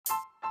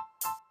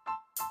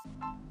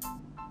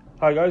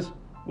Hi guys,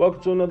 welcome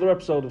to another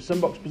episode of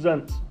Simbox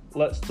Presents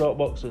Let's Talk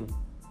Boxing.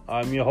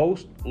 I'm your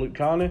host, Luke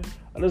Carney,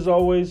 and as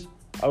always,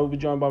 I will be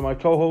joined by my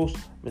co-host,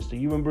 Mr.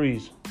 Ewan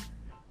Breeze.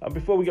 And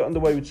before we get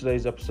underway with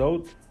today's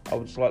episode, I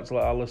would just like to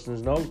let our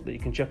listeners know that you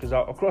can check us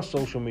out across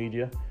social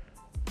media,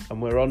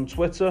 and we're on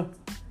Twitter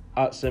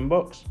at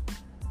Simbox,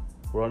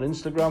 we're on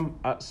Instagram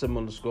at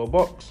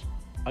Sim_box,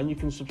 and you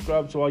can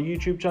subscribe to our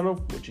YouTube channel,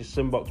 which is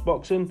Simbox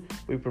Boxing.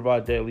 We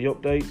provide daily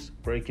updates,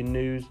 breaking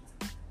news,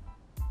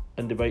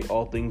 and debate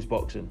all things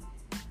boxing.